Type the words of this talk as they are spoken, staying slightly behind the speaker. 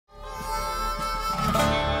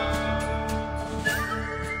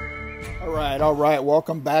All right.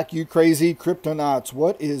 Welcome back, you crazy cryptonauts.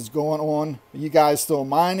 What is going on? Are you guys still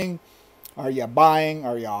mining? Are you buying?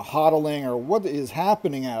 Are you hodling? Or what is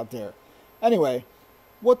happening out there? Anyway,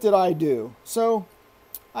 what did I do? So,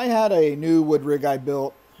 I had a new wood rig I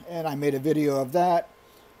built, and I made a video of that.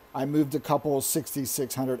 I moved a couple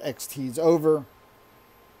 6600 XTs over.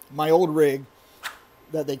 My old rig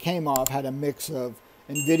that they came off had a mix of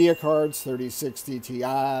NVIDIA cards, 3060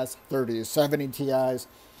 Ti's, 3070 Ti's,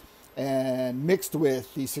 and mixed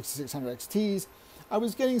with the 6600 XTs. I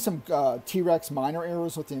was getting some T-Rex miner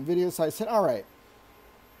errors with the NVIDIA, so I said, all right,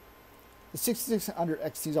 the 6600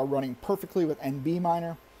 XTs are running perfectly with NB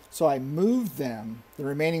miner, so I moved them, the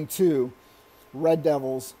remaining two Red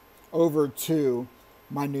Devils, over to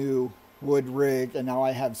my new wood rig, and now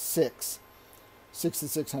I have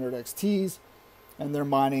 6600 XTs, and they're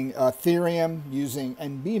mining Ethereum using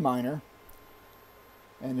NB miner.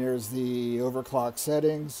 And there's the overclock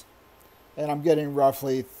settings, and I'm getting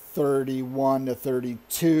roughly 31 to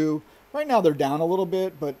 32. Right now they're down a little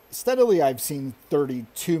bit, but steadily I've seen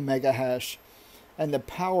 32 mega hash, and the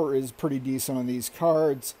power is pretty decent on these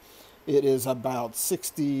cards. It is about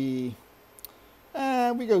 60,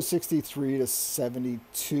 we go 63 to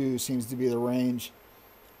 72 seems to be the range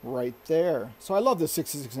right there. So I love the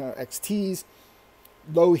 6600 XTs.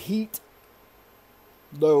 Low heat,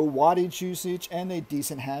 low wattage usage, and a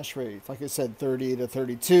decent hash rate. Like I said, 30 to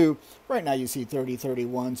 32. Right now you see 30,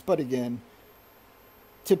 31s, but again,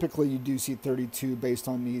 typically you do see 32 based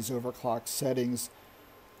on these overclock settings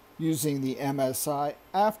using the MSI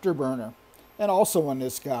Afterburner. And also on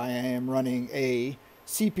this guy, I am running a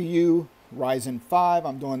CPU Ryzen 5.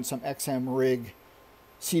 I'm doing some XM rig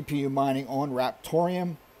CPU mining on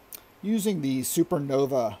Raptorium using the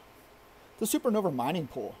Supernova mining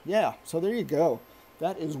pool. Yeah, so there you go.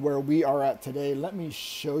 That is where we are at today. Let me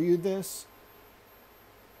show you this.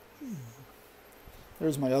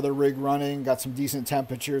 There's my other rig running. Got some decent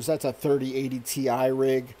temperatures. That's a 3080 Ti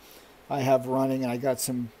rig I have running, and I got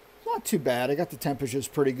some, not too bad. I got the temperatures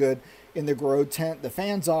pretty good in the grow tent. The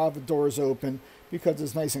fan's off, the door's open because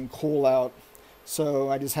it's nice and cool out. So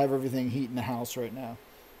I just have everything heat in the house right now.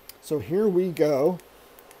 So here we go.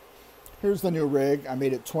 Here's the new rig. I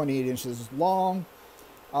made it 28 inches long.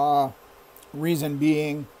 Reason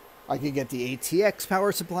being, I could get the ATX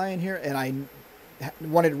power supply in here, and I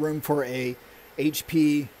wanted room for a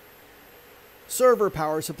HP server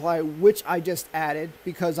power supply, which I just added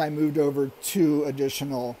because I moved over 2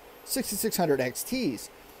 additional 6600 XTs.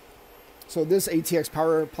 So this ATX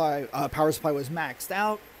power supply was maxed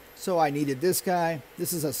out, so I needed this guy.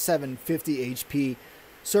 This is a 750 HP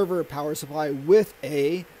server power supply with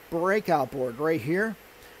a breakout board right here,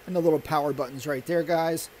 and the little power buttons right there,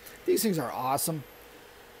 guys. These things are awesome,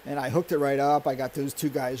 and I hooked it right up. I got those two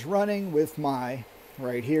guys running with my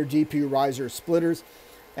right here GPU riser splitters,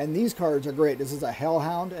 and these cards are great. This is a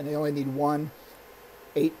Hellhound, and they only need one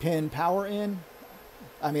 8-pin power in.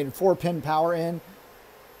 I mean 4-pin power in.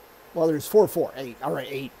 Well, there's 8. All right,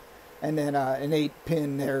 8, and then an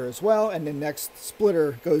 8-pin there as well. And the next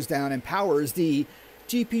splitter goes down and powers the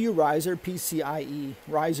GPU riser PCIe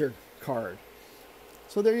riser card.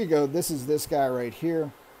 So there you go. This is this guy right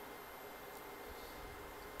here.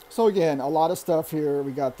 So again, a lot of stuff here.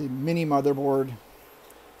 We got the mini motherboard,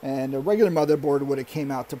 and a regular motherboard would have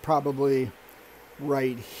came out to probably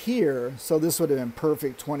right here. So this would have been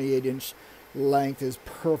perfect. 28-inch length is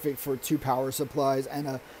perfect for 2 power supplies and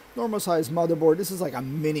a normal size motherboard. This is like a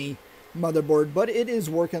mini motherboard, but it is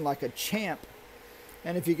working like a champ.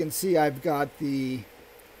 And if you can see, I've got the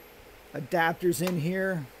adapters in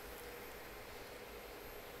here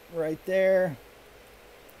right there,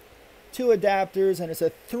 2 adapters, and it's a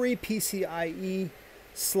 3 PCIe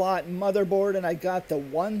slot motherboard, and I got the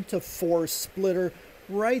 1 to 4 splitter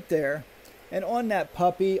right there. And on that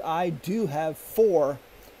puppy, I do have 4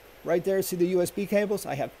 right there. See the USB cables?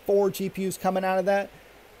 I have 4 GPUs coming out of that,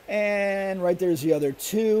 and right there's the other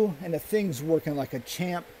 2, and the thing's working like a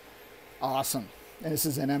champ. Awesome. And this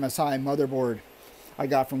is an MSI motherboard I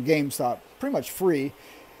got from GameStop, pretty much free,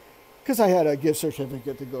 because I had a gift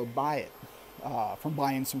certificate to go buy it from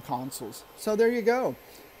buying some consoles. So there you go.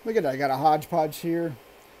 Look at that. I got a hodgepodge here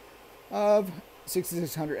of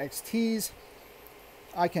 6600 XTs.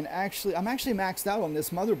 I'm actually maxed out on this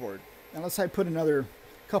motherboard, unless I put another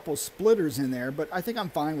couple splitters in there, but I think I'm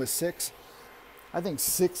fine with 6. I think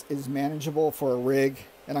 6 is manageable for a rig,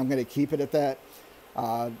 and I'm going to keep it at that.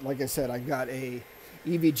 Like I said, I got a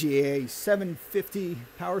EVGA 750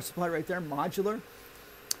 power supply right there, modular.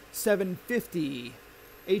 750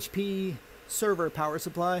 HP server power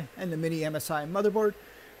supply, and the mini MSI motherboard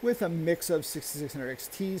with a mix of 6600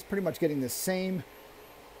 XTs, pretty much getting the same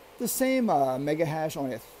the same mega hash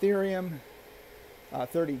on Ethereum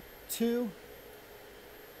 32.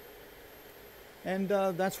 And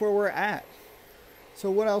that's where we're at. So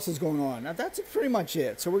what else is going on? Now, that's pretty much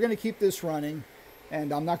it. So we're going to keep this running,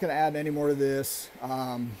 and I'm not going to add any more to this.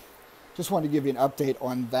 Just wanted to give you an update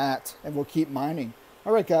on that, and we'll keep mining.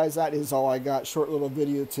 All right, guys, that is all I got. Short little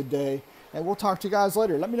video today, and we'll talk to you guys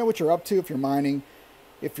later. Let me know what you're up to, if you're mining,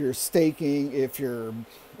 if you're staking, if you're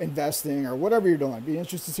investing, or whatever you're doing. Be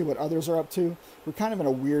interested to see what others are up to. We're kind of in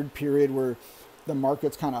a weird period where the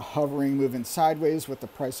market's kind of hovering, moving sideways with the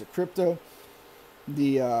price of crypto.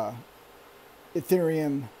 The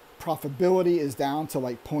Ethereum profitability is down to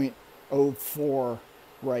like 0.04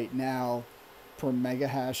 right now per mega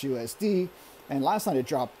hash USD, and last night it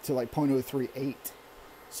dropped to like 0.038.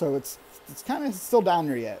 So it's kind of still down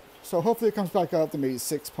there yet. So hopefully it comes back up to maybe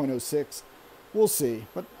 6.06. We'll see,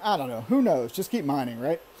 but I don't know. Who knows? Just keep mining,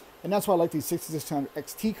 right? And that's why I like these 6600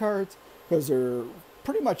 XT cards, because they're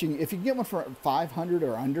pretty much, if you get one for 500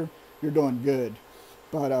 or under, you're doing good.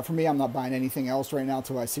 But for me, I'm not buying anything else right now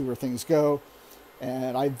until I see where things go.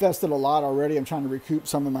 And I invested a lot already. I'm trying to recoup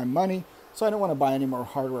some of my money, so I don't want to buy any more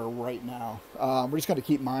hardware right now. We're just going to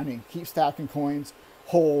keep mining, keep stacking coins,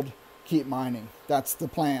 hold, keep mining. That's the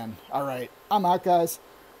plan. All right, I'm out, guys.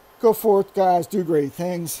 Go forth, guys. Do great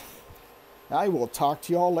things. I will talk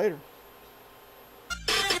to you all later.